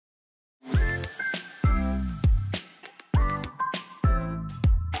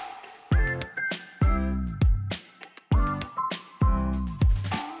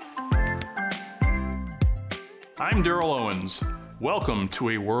I'm Daryl Owens. Welcome to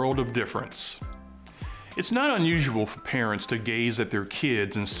a world of difference. It's not unusual for parents to gaze at their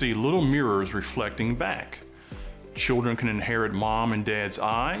kids and see little mirrors reflecting back. Children can inherit mom and dad's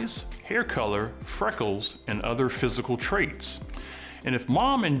eyes, hair color, freckles, and other physical traits. And if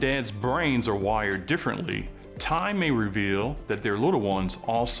mom and dad's brains are wired differently, time may reveal that their little ones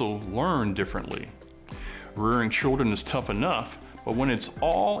also learn differently. Rearing children is tough enough, but when it's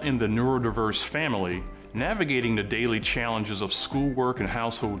all in the neurodiverse family, navigating the daily challenges of schoolwork and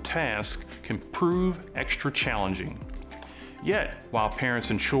household tasks can prove extra challenging. Yet, while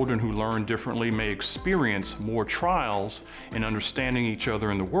parents and children who learn differently may experience more trials in understanding each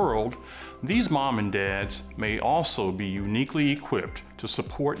other in the world, these mom and dads may also be uniquely equipped to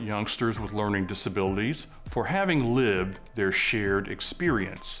support youngsters with learning disabilities for having lived their shared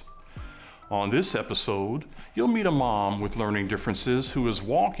experience. On this episode, you'll meet a mom with learning differences who is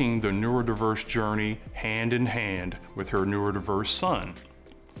walking the neurodiverse journey hand in hand with her neurodiverse son.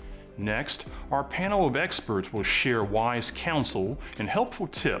 Next, our panel of experts will share wise counsel and helpful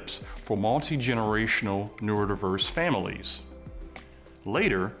tips for multi-generational neurodiverse families.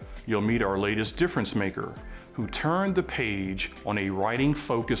 Later, you'll meet our latest difference maker, who turned the page on a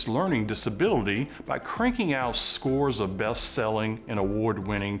writing-focused learning disability by cranking out scores of best-selling and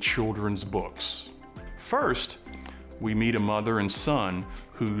award-winning children's books. First, we meet a mother and son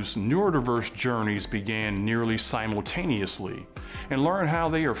whose neurodiverse journeys began nearly simultaneously and learn how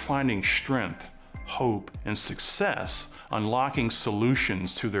they are finding strength, hope, and success, unlocking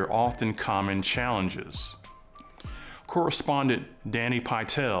solutions to their often common challenges. Correspondent Danny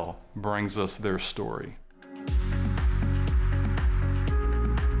Pytel brings us their story.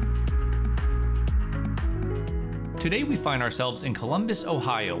 Today we find ourselves in Columbus,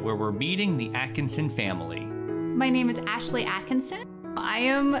 Ohio, where we're meeting the Atkinson family. My name is Ashley Atkinson. I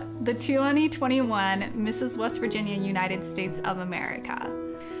am the 2021 Mrs. West Virginia, United States of America.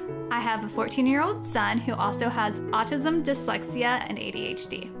 I have a 14-year-old son who also has autism, dyslexia, and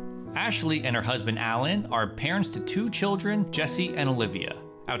ADHD. Ashley and her husband Alan are parents to two children, Jesse and Olivia.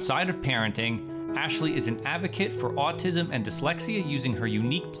 Outside of parenting, Ashley is an advocate for autism and dyslexia using her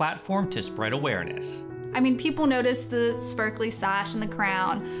unique platform to spread awareness. I mean, people notice the sparkly sash and the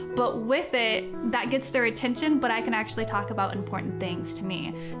crown, but with it, that gets their attention, but I can actually talk about important things to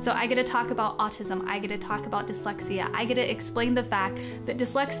me. So I get to talk about autism, I get to talk about dyslexia, I get to explain the fact that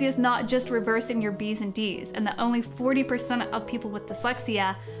dyslexia is not just reversing your B's and D's, and that only 40% of people with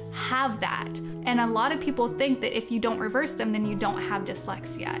dyslexia have that. And a lot of people think that if you don't reverse them, then you don't have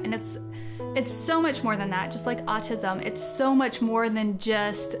dyslexia. And it's so much more than that. Just like autism, it's so much more than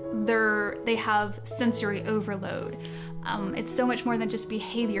just they have sensory overload. It's so much more than just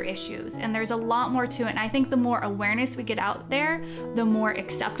behavior issues, and there's a lot more to it. And I think the more awareness we get out there, the more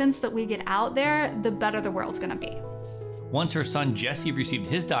acceptance that we get out there, the better the world's gonna be. Once her son Jesse received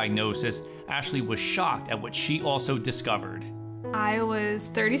his diagnosis, Ashley was shocked at what she also discovered. I was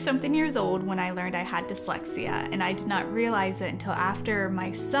 30-something years old when I learned I had dyslexia, and I did not realize it until after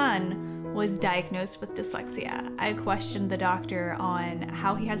my son was diagnosed with dyslexia. I questioned the doctor on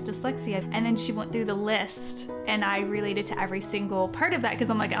how he has dyslexia, and then she went through the list, and I related to every single part of that because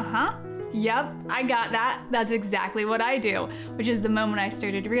I'm like, yep, I got that. That's exactly what I do, which is the moment I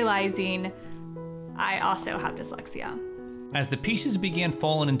started realizing I also have dyslexia. As the pieces began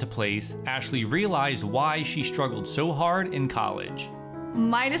falling into place, Ashley realized why she struggled so hard in college.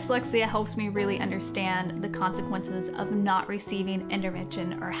 My dyslexia helps me really understand the consequences of not receiving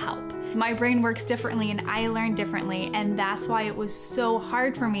intervention or help. My brain works differently and I learn differently, and that's why it was so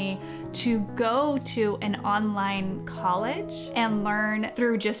hard for me to go to an online college and learn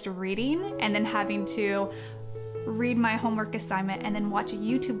through just reading, and then having to read my homework assignment and then watch a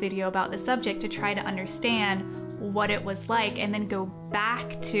YouTube video about the subject to try to understand what it was like, and then go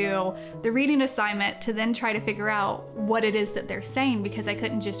back to the reading assignment to then try to figure out what it is that they're saying, because I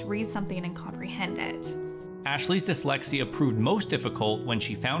couldn't just read something and comprehend it. Ashley's dyslexia proved most difficult when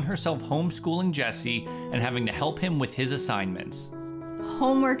she found herself homeschooling Jesse and having to help him with his assignments.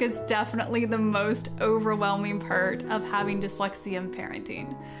 Homework is definitely the most overwhelming part of having dyslexia and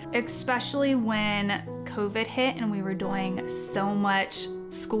parenting, especially when COVID hit and we were doing so much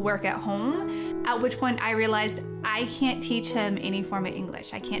schoolwork at home, at which point I realized I can't teach him any form of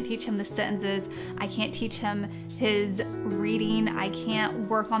English. I can't teach him the sentences. I can't teach him his reading. I can't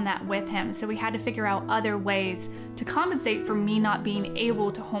work on that with him. So we had to figure out other ways to compensate for me not being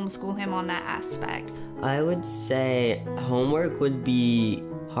able to homeschool him on that aspect. I would say homework would be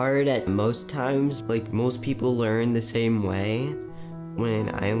hard at most times. Like, most people learn the same way. When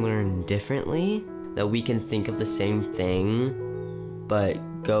I learn differently, that we can think of the same thing but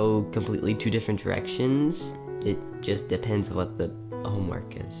go completely two different directions. It just depends what the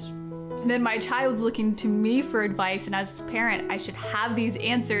homework is. And then my child's looking to me for advice, and as a parent, I should have these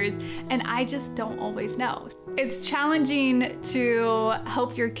answers, and I just don't always know. It's challenging to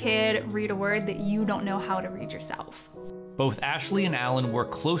help your kid read a word that you don't know how to read yourself. Both Ashley and Alan work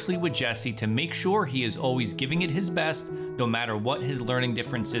closely with Jesse to make sure he is always giving it his best, no matter what his learning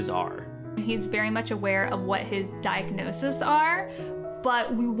differences are. He's very much aware of what his diagnoses are,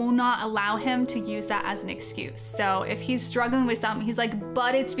 but we will not allow him to use that as an excuse. So if he's struggling with something, he's like,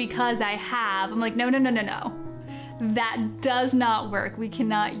 but it's because I have. I'm like, no. That does not work. We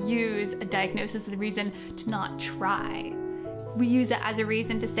cannot use a diagnosis as a reason to not try. We use it as a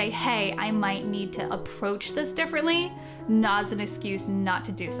reason to say, hey, I might need to approach this differently, not as an excuse not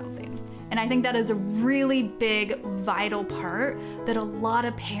to do something. And I think that is a really big, vital part that a lot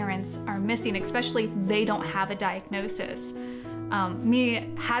of parents are missing, especially if they don't have a diagnosis. Me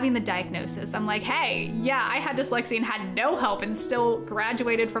having the diagnosis, I'm like, hey, yeah, I had dyslexia and had no help and still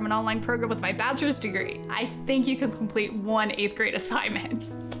graduated from an online program with my bachelor's degree. I think you can complete one 8th grade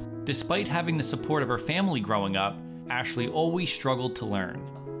assignment. Despite having the support of her family growing up, Ashley always struggled to learn.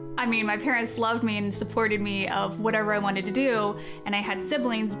 I mean, my parents loved me and supported me of whatever I wanted to do, and I had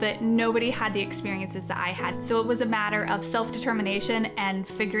siblings, but nobody had the experiences that I had. So it was a matter of self-determination and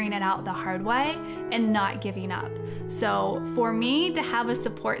figuring it out the hard way and not giving up. So for me to have a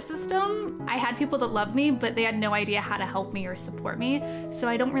support system, I had people that loved me, but they had no idea how to help me or support me. So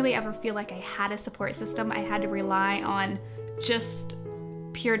I don't really ever feel like I had a support system. I had to rely on just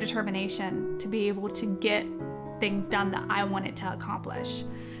pure determination to be able to get things done that I wanted to accomplish.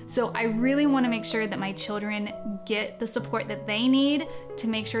 So I really want to make sure that my children get the support that they need to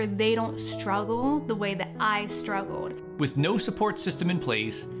make sure they don't struggle the way that I struggled. With no support system in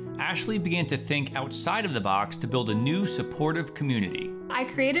place, Ashley began to think outside of the box to build a new supportive community. I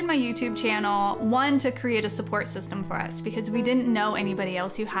created my YouTube channel, one, to create a support system for us because we didn't know anybody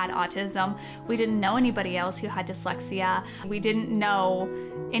else who had autism. We didn't know anybody else who had dyslexia. We didn't know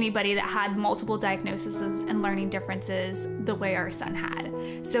anybody that had multiple diagnoses and learning differences the way our son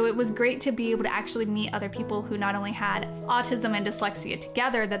had. So it was great to be able to actually meet other people who not only had autism and dyslexia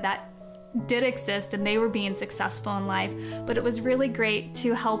together, that did exist and they were being successful in life, but it was really great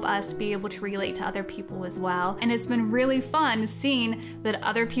to help us be able to relate to other people as well. And it's been really fun seeing that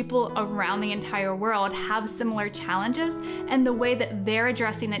other people around the entire world have similar challenges and the way that they're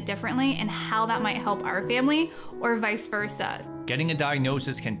addressing it differently and how that might help our family or vice versa. Getting a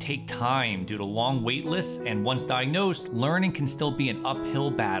diagnosis can take time due to long wait lists, and once diagnosed, learning can still be an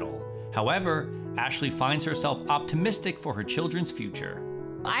uphill battle. However, Ashley finds herself optimistic for her children's future.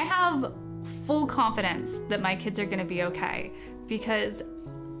 I have full confidence that my kids are going to be okay because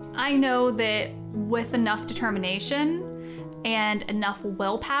I know that with enough determination and enough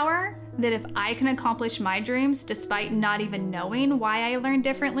willpower that if I can accomplish my dreams despite not even knowing why I learned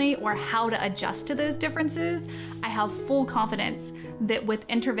differently or how to adjust to those differences, I have full confidence that with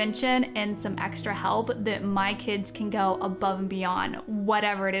intervention and some extra help that my kids can go above and beyond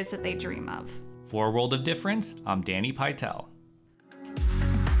whatever it is that they dream of. For a World of Difference, I'm Danny Pytel.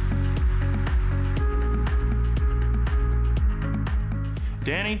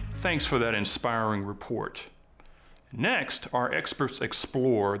 Danny, thanks for that inspiring report. Next, our experts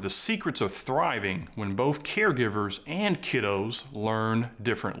explore the secrets of thriving when both caregivers and kiddos learn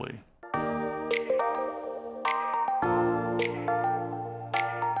differently.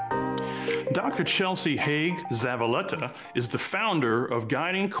 Dr. Chelsea Haig-Zavaleta is the founder of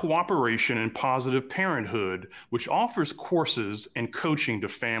Guiding Cooperation and Positive Parenthood, which offers courses and coaching to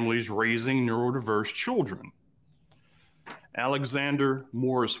families raising neurodiverse children. Alexander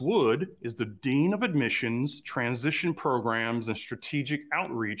Morris Wood is the Dean of Admissions, Transition Programs, and Strategic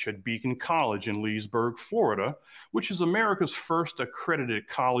Outreach at Beacon College in Leesburg, Florida, which is America's first accredited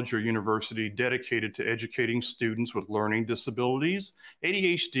college or university dedicated to educating students with learning disabilities,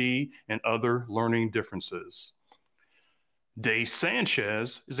 ADHD, and other learning differences. Day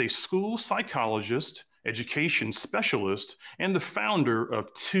Sanchez is a school psychologist, education specialist, and the founder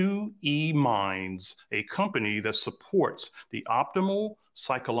of 2E Minds, a company that supports the optimal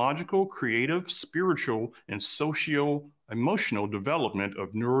psychological, creative, spiritual, and socio-emotional development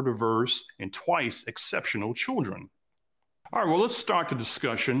of neurodiverse and twice exceptional children. All right, well, let's start the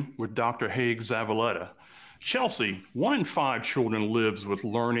discussion with Dr. Haig-Zavaleta. Chelsea, 1 in 5 children lives with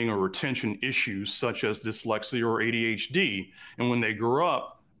learning or attention issues such as dyslexia or ADHD, and when they grow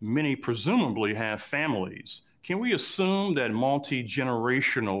up, many presumably have families. Can we assume that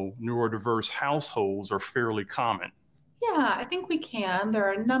multi-generational neurodiverse households are fairly common? Yeah, I think we can. There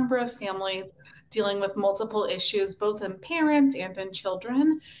are a number of families dealing with multiple issues, both in parents and in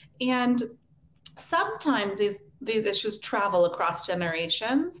children. And Sometimes these issues travel across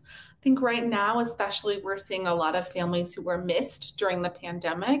generations. I think right now, especially, we're seeing a lot of families who were missed during the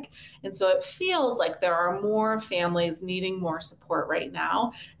pandemic. And so it feels like there are more families needing more support right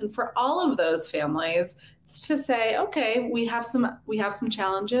now. And for all of those families, it's to say, okay, we have some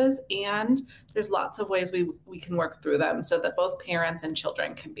challenges, and there's lots of ways we can work through them so that both parents and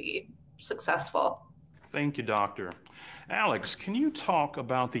children can be successful. Thank you, Doctor. Alex, can you talk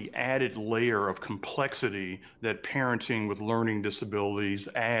about the added layer of complexity that parenting with learning disabilities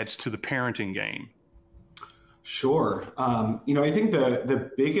adds to the parenting game? Sure. I think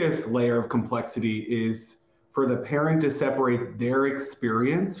the biggest layer of complexity is for the parent to separate their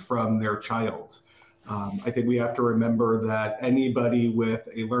experience from their child's. I think we have to remember that anybody with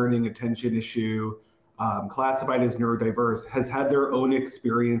a learning attention issue classified as neurodiverse has had their own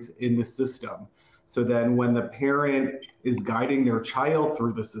experience in the system. So then when the parent is guiding their child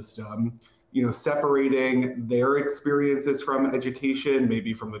through the system, separating their experiences from education,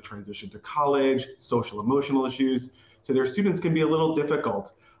 maybe from the transition to college, social emotional issues to their students can be a little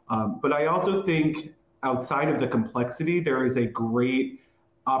difficult. But I also think outside of the complexity, there is a great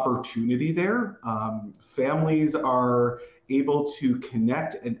opportunity there. Families are able to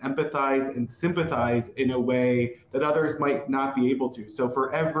connect and empathize and sympathize in a way that others might not be able to. So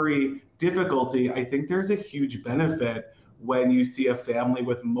for every difficulty, I think there's a huge benefit when you see a family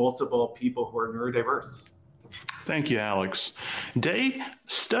with multiple people who are neurodiverse. Thank you, Alex. Day,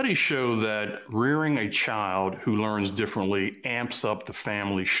 studies show that rearing a child who learns differently amps up the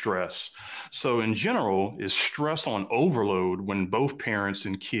family stress. So in general, is stress on overload when both parents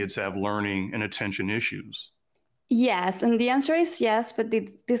and kids have learning and attention issues? Yes, and the answer is yes, but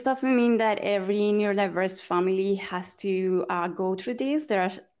this doesn't mean that every neurodiverse family has to go through this. There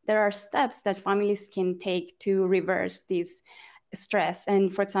are steps that families can take to reverse this stress.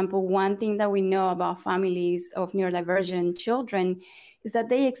 And for example, one thing that we know about families of neurodivergent children is that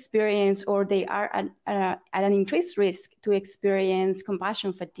they experience, or they are at an increased risk to experience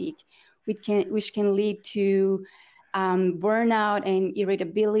compassion fatigue, which can lead to burnout and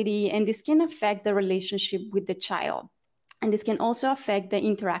irritability, and this can affect the relationship with the child. And this can also affect the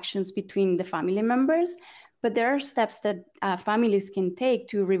interactions between the family members. But there are steps that families can take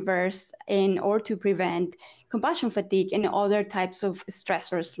to reverse or to prevent compassion fatigue and other types of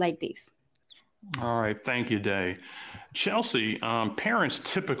stressors like this. All right, thank you, Day. Chelsea, parents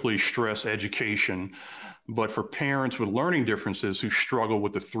typically stress education, but for parents with learning differences who struggle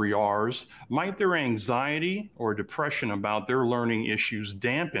with the 3 R's, might their anxiety or depression about their learning issues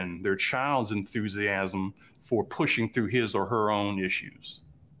dampen their child's enthusiasm for pushing through his or her own issues?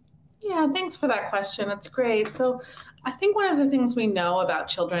 Yeah, thanks for that question. It's great. So I think one of the things we know about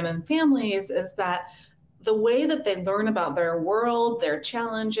children and families is that the way that they learn about their world, their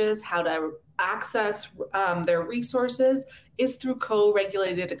challenges, how to access their resources is through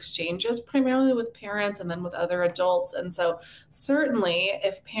co-regulated exchanges, primarily with parents and then with other adults. And so certainly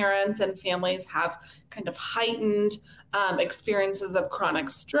if parents and families have kind of heightened experiences of chronic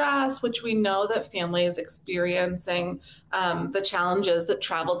stress, which we know that families experiencing the challenges that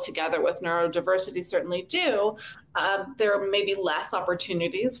travel together with neurodiversity certainly do, there may be less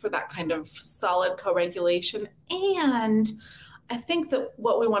opportunities for that kind of solid co-regulation. And I think that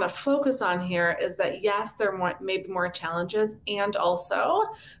what we want to focus on here is that, yes, there may be more challenges, and also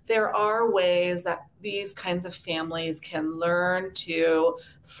there are ways that these kinds of families can learn to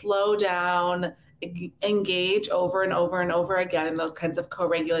slow down, engage over and over and over again in those kinds of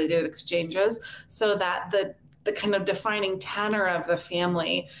co-regulated exchanges, so that the kind of defining tenor of the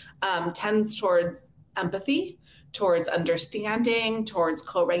family tends towards empathy, towards understanding, towards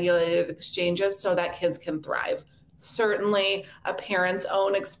co-regulated exchanges, so that kids can thrive. Certainly, a parent's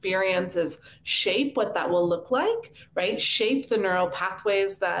own experiences shape what that will look like, right? Shape the neural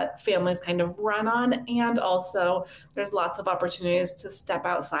pathways that families kind of run on. And also, there's lots of opportunities to step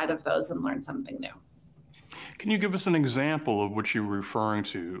outside of those and learn something new. Can you give us an example of what you're referring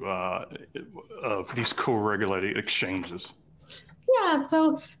to, of these co-regulated exchanges? Yeah,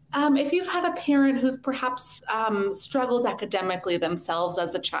 so if you've had a parent who's perhaps struggled academically themselves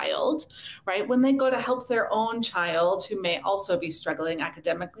as a child, right, when they go to help their own child who may also be struggling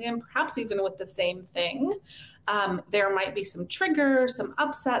academically and perhaps even with the same thing, there might be some trigger, some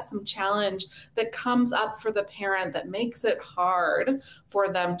upset, some challenge that comes up for the parent that makes it hard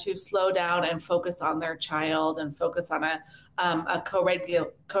for them to slow down and focus on their child and focus on a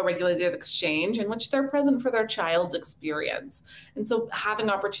co-regulated exchange in which they're present for their child's experience. And so having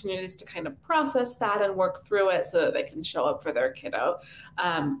opportunities to kind of process that and work through it so that they can show up for their kiddo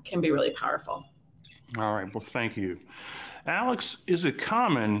can be really powerful. All right, well, thank you. Alex, is it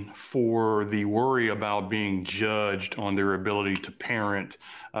common for the worry about being judged on their ability to parent?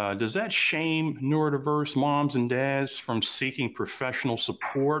 Does that shame neurodiverse moms and dads from seeking professional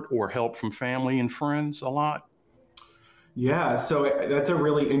support or help from family and friends a lot? Yeah, so that's a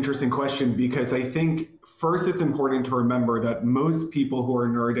really interesting question because I think first it's important to remember that most people who are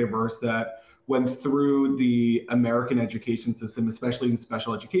neurodiverse that went through the American education system, especially in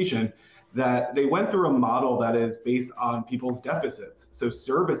special education, that they went through a model that is based on people's deficits. So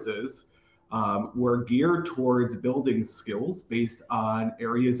services were geared towards building skills based on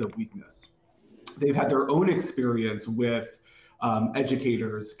areas of weakness. They've had their own experience with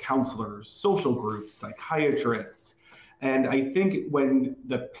educators, counselors, social groups, psychiatrists. And I think when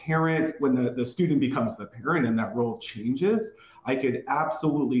the student becomes the parent and that role changes, I could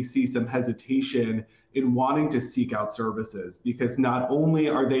absolutely see some hesitation in wanting to seek out services, because not only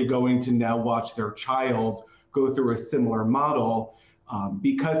are they going to now watch their child go through a similar model,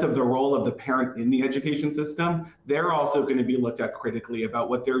 because of the role of the parent in the education system, they're also going to be looked at critically about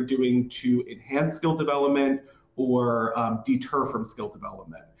what they're doing to enhance skill development or deter from skill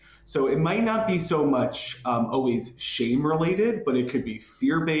development. So it might not be so much always shame related, but it could be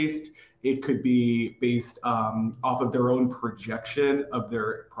fear-based. It could be based off of their own projection of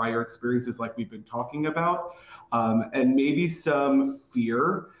their prior experiences like we've been talking about, and maybe some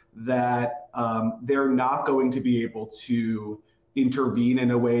fear that they're not going to be able to intervene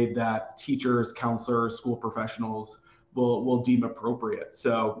in a way that teachers, counselors, school professionals will deem appropriate.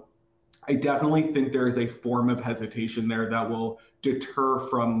 So I definitely think there is a form of hesitation there that will deter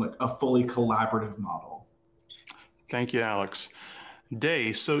from a fully collaborative model. Thank you, Alex.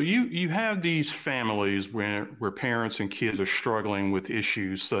 Day, so you have these families where parents and kids are struggling with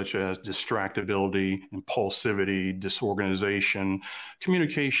issues such as distractibility, impulsivity, disorganization,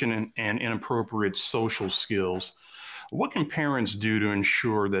 communication, and inappropriate social skills. What can parents do to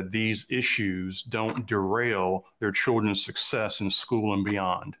ensure that these issues don't derail their children's success in school and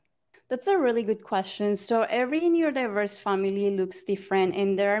beyond? That's a really good question. So every neurodiverse family looks different,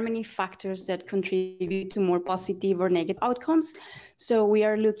 and there are many factors that contribute to more positive or negative outcomes. So we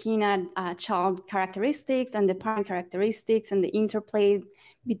are looking at child characteristics and the parent characteristics and the interplay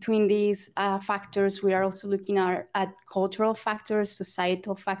between these factors. We are also looking at cultural factors,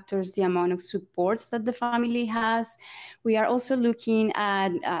 societal factors, the amount of supports that the family has. We are also looking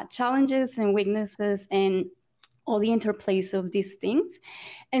at challenges and weaknesses and all the interplays of these things.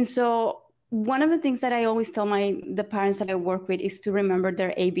 And so one of the things that I always tell the parents that I work with is to remember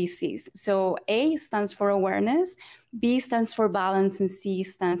their ABCs. So A stands for awareness, B stands for balance, and C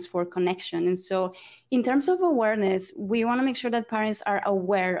stands for connection. And so in terms of awareness, we want to make sure that parents are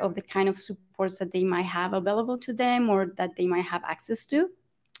aware of the kind of supports that they might have available to them or that they might have access to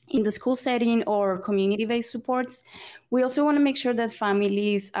in the school setting or community-based supports. We also want to make sure that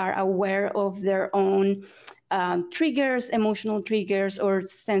families are aware of their own triggers, emotional triggers, or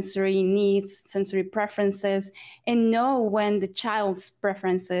sensory needs, sensory preferences, and know when the child's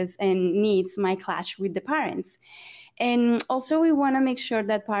preferences and needs might clash with the parents. And also we want to make sure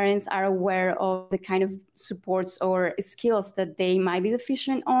that parents are aware of the kind of supports or skills that they might be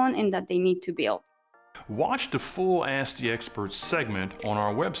deficient on and that they need to build. Watch the full Ask the Experts segment on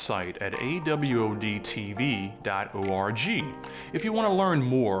our website at awodtv.org if you want to learn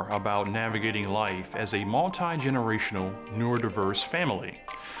more about navigating life as a multi-generational neurodiverse family.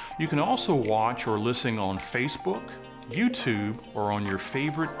 You can also watch or listen on Facebook, YouTube, or on your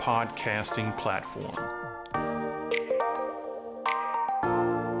favorite podcasting platform.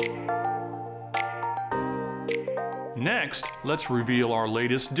 Next, let's reveal our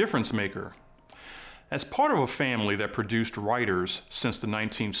latest difference maker. As part of a family that produced writers since the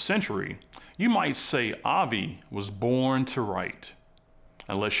 19th century, you might say Avi was born to write.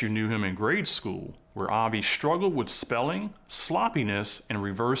 Unless you knew him in grade school, where Avi struggled with spelling, sloppiness, and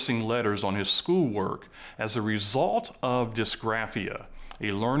reversing letters on his schoolwork as a result of dysgraphia,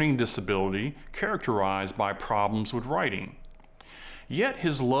 a learning disability characterized by problems with writing. Yet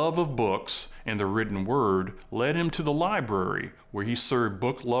his love of books and the written word led him to the library, where he served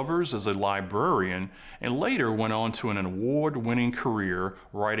book lovers as a librarian and later went on to an award-winning career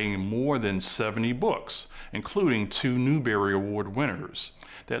writing more than 70 books, including 2 Newbery Award winners,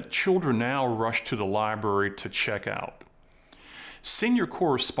 that children now rush to the library to check out. Senior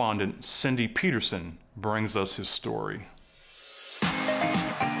correspondent Cindy Peterson brings us his story.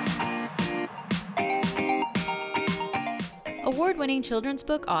 Award-winning children's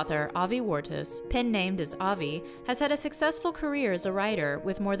book author Avi Wartis, pen-named as Avi, has had a successful career as a writer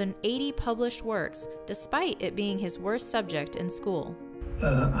with more than 80 published works, despite it being his worst subject in school.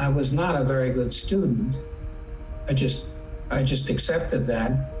 I was not a very good student. I just I just accepted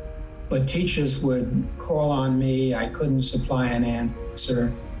that. But teachers would call on me, I couldn't supply an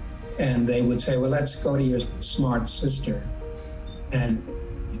answer, and they would say, well, let's go to your smart sister. And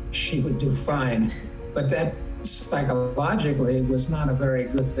she would do fine. But that psychologically was not a very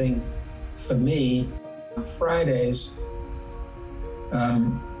good thing for me. On Fridays,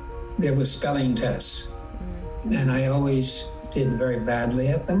 there were spelling tests, and I always did very badly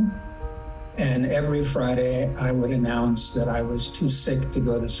at them. And every Friday, I would announce that I was too sick to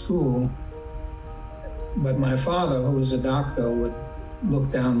go to school. But my father, who was a doctor, would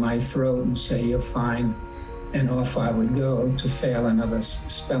look down my throat and say, you're fine. And off I would go to fail another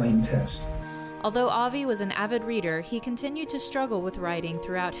spelling test. Although Avi was an avid reader, he continued to struggle with writing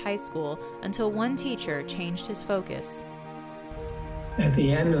throughout high school until one teacher changed his focus. At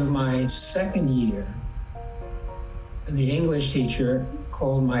the end of my second year, the English teacher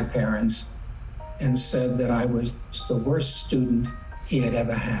called my parents and said that I was the worst student he had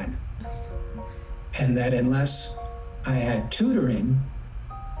ever had. And that unless I had tutoring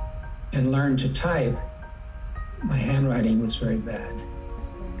and learned to type, my handwriting was very bad.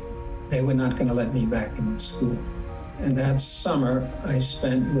 They were not going to let me back in the school. And that summer I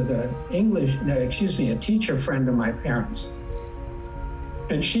spent with a teacher friend of my parents.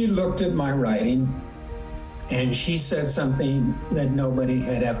 And she looked at my writing and she said something that nobody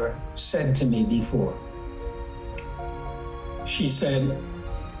had ever said to me before. She said,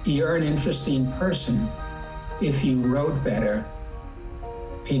 you're an interesting person. If you wrote better,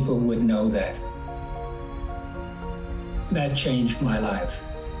 people would know that. That changed my life.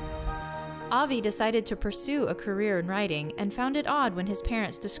 Avi decided to pursue a career in writing and found it odd when his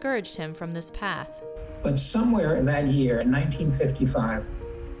parents discouraged him from this path. But somewhere in that year, in 1955,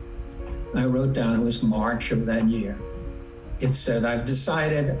 I wrote down, it was March of that year, it said, I've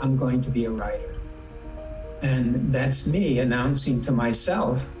decided I'm going to be a writer. And that's me announcing to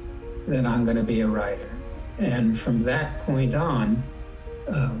myself that I'm going to be a writer. And from that point on,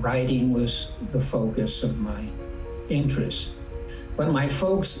 writing was the focus of my interest. But my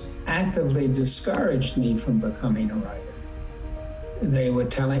folks actively discouraged me from becoming a writer. They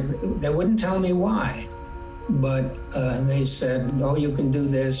wouldn't tell me why, but they said, oh, you can do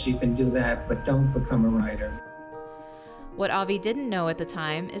this, you can do that, but don't become a writer. What Avi didn't know at the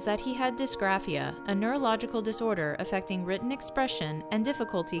time is that he had dysgraphia, a neurological disorder affecting written expression and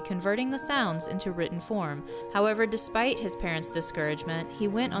difficulty converting the sounds into written form. However, despite his parents' discouragement, he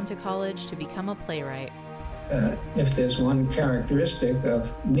went on to college to become a playwright. If there's one characteristic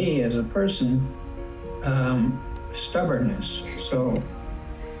of me as a person, stubbornness. So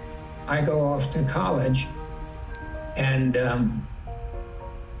I go off to college and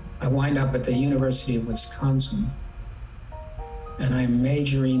I wind up at the University of Wisconsin, and I'm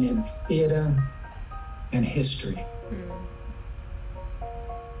majoring in theater and history.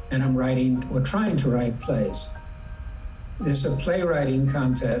 And I'm writing, or trying to write plays. There's a playwriting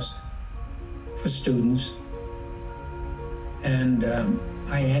contest for students, and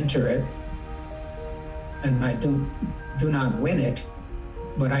I enter it, and I do not win it,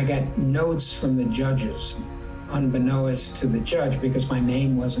 but I get notes from the judges, unbeknownst to the judge, because my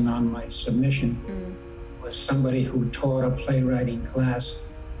name wasn't on my submission. It was somebody who taught a playwriting class,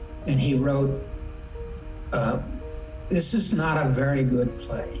 and he wrote, this is not a very good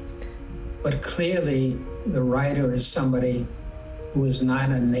play, but clearly the writer is somebody who is not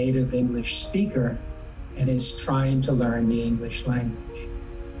a native English speaker and is trying to learn the English language,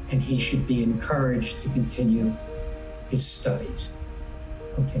 and he should be encouraged to continue his studies.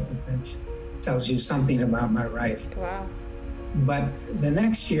 Okay, that tells you something about my writing. Wow. But the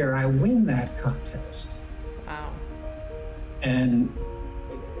next year I win that contest. Wow. And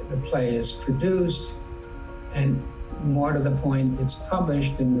the play is produced, and more to the point, it's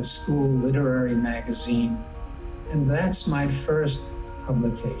published in the school literary magazine. And that's my first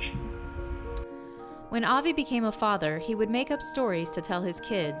publication. When Avi became a father, he would make up stories to tell his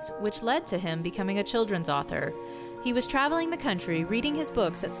kids, which led to him becoming a children's author. He was traveling the country reading his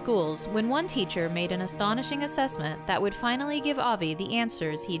books at schools when one teacher made an astonishing assessment that would finally give Avi the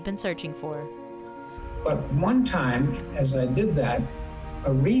answers he'd been searching for. But one time, as I did that,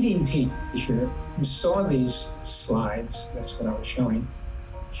 a reading teacher who saw these slides, that's what I was showing,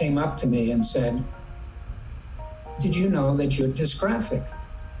 came up to me and said, did you know that you're dysgraphic?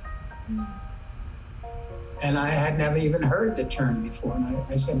 And I had never even heard the term before. And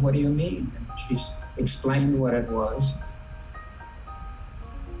I said, what do you mean? And she explained what it was.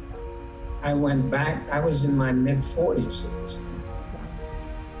 I went back, I was in my mid-40s at this time.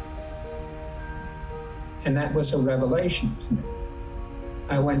 And that was a revelation to me.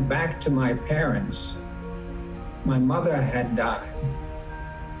 I went back to my parents My mother had died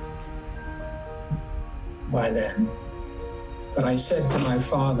by then, but I said to my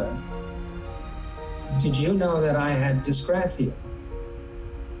father, "Did you know that I had dysgraphia?"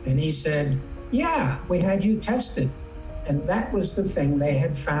 And he said, "Yeah, we had you tested." And that was the thing they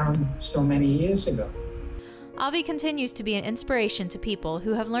had found so many years ago. Avi continues to be an inspiration to people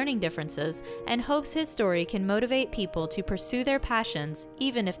who have learning differences and hopes his story can motivate people to pursue their passions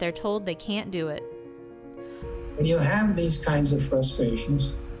even if they're told they can't do it. When you have these kinds of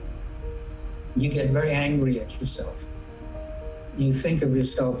frustrations, you get very angry at yourself. You think of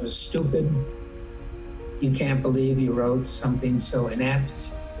yourself as stupid. You can't believe you wrote something so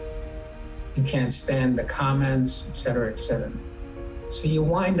inept. You can't stand the comments, etc., etc. So you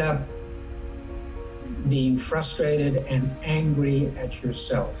wind up being frustrated and angry at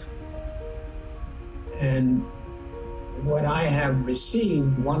yourself. And what I have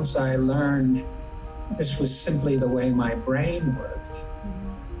received once I learned this was simply the way my brain worked,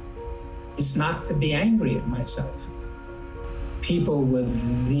 is not to be angry at myself. People with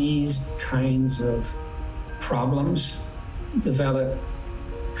these kinds of problems develop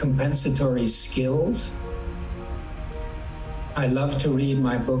compensatory skills. I love to read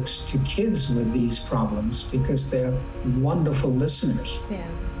my books to kids with these problems because they're wonderful listeners. Yeah.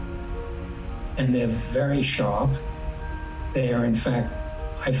 And they're very sharp. They are, in fact,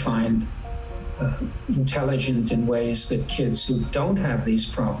 I find, intelligent in ways that kids who don't have these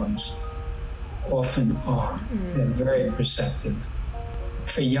problems often are. They're very perceptive.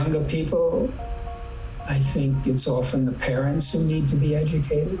 For younger people, I think it's often the parents who need to be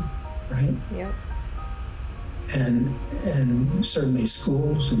educated, right? Yep. And certainly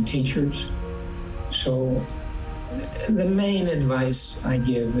schools and teachers. So the main advice I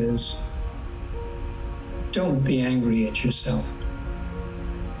give is don't be angry at yourself.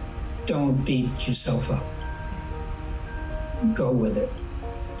 Don't beat yourself up. Go with it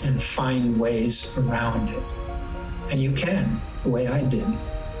and find ways around it. And you can, the way I did.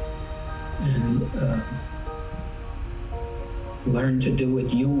 And learn to do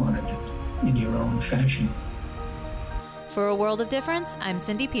what you want to do in your own fashion. For A World of Difference, I'm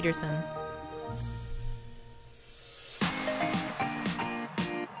Cindy Peterson.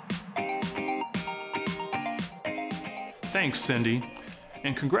 Thanks, Cindy.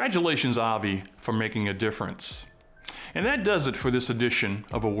 And congratulations, Avi, for making a difference. And that does it for this edition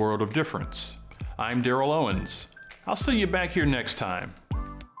of A World of Difference. I'm Daryl Owens. I'll see you back here next time.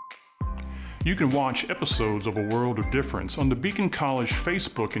 You can watch episodes of A World of Difference on the Beacon College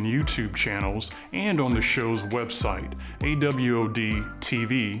Facebook and YouTube channels and on the show's website, awodtv.org.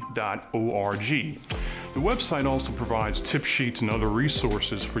 The website also provides tip sheets and other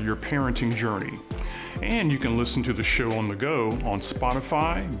resources for your parenting journey. And you can listen to the show on the go on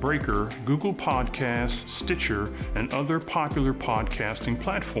Spotify, Breaker, Google Podcasts, Stitcher, and other popular podcasting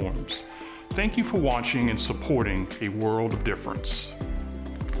platforms. Thank you for watching and supporting A World of Difference.